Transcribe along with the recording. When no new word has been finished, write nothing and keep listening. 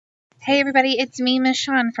Hey everybody, it's me, Miss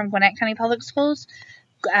Shawn from Gwinnett County Public Schools,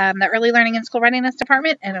 the Early Learning and School Readiness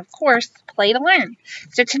Department, and of course, Play to Learn.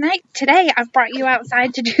 So today, I've brought you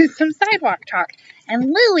outside to do some sidewalk talk,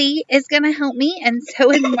 and Lily is going to help me, and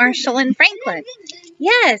so is Marshall and Franklin.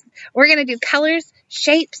 Yes, we're going to do colors,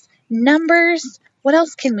 shapes, numbers. What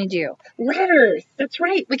else can we do? Letters. That's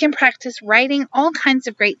right. We can practice writing, all kinds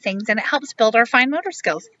of great things, and it helps build our fine motor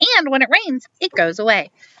skills. And when it rains, it goes away.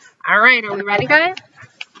 All right, are we ready, guys?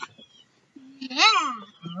 Yeah.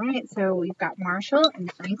 All right, so we've got Marshall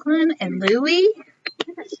and Franklin and Louie.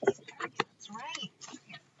 That's right.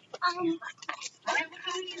 What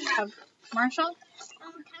do you have, Marshall?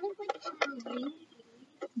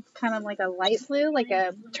 Kind of like a light blue, like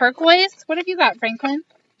a turquoise. What have you got, Franklin?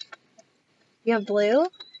 You have blue?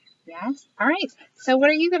 Yes. All right. So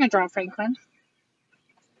what are you going to draw, Franklin?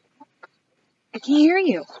 I can't hear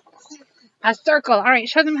you. A circle. All right,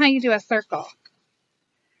 show them how you do a circle.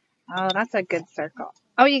 Oh, that's a good circle.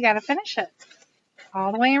 Oh, you got to finish it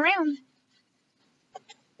all the way around.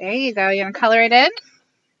 There you go. You want to color it in?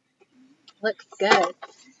 Looks good.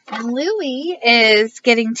 And Louie is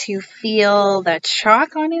getting to feel the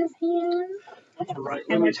chalk on his hand. Right,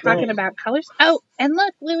 And we're talking about colors. Oh, and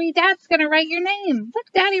look, Louie, Dad's going to write your name. Look,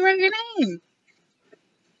 Daddy wrote your name.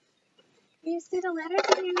 Do you see the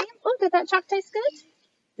letters in your name? Oh, did that chalk taste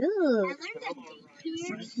good? Ooh.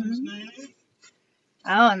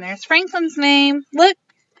 Oh, and there's Franklin's name. Look,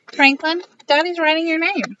 Franklin, Daddy's writing your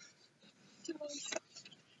name.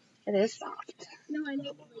 It is soft. No, I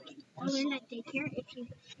know. I learned at daycare. If you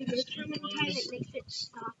do this for many times, it makes it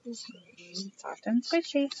soft and squishy. Soft and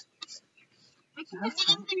squishy.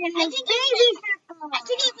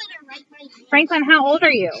 Franklin, how old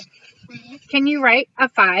are you? Can you write a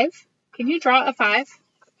 5? Can you draw a 5?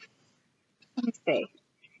 Let me see.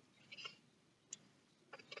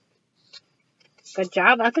 Good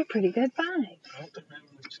job. That's a pretty good 5.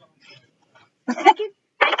 I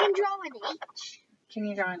can draw an H. Can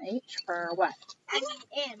you draw an H for what? I mean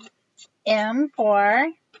M. M for?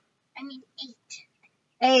 I mean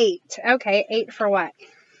 8. 8. Okay, 8 for what?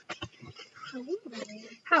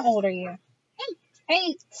 How old are you? 8.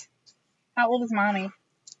 8. How old is Mommy?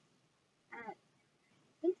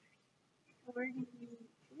 42.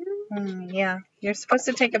 Yeah, you're supposed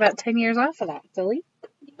to take about 10 years off of that, silly.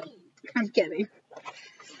 I'm kidding.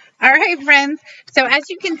 All right, friends. So as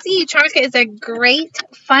you can see, chalk is a great,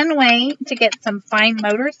 fun way to get some fine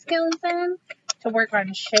motor skills in, to work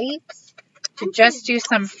on shapes, to just do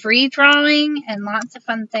some free drawing, and lots of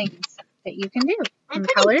fun things that you can do in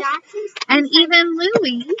colors. And even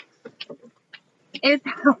Louie is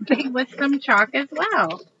helping with some chalk as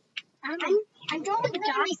well. I'm drawing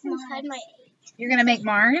dots inside my H. You're going to make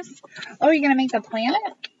Mars? Oh, you're going to make the planet?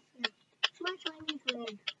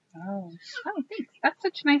 Oh, thanks. That's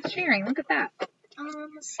such nice sharing. Look at that. All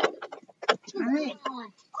right.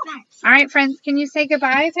 All right, friends. Can you say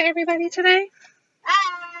goodbye to everybody today?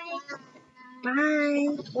 Bye.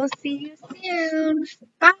 Bye. We'll see you soon.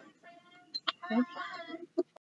 Bye.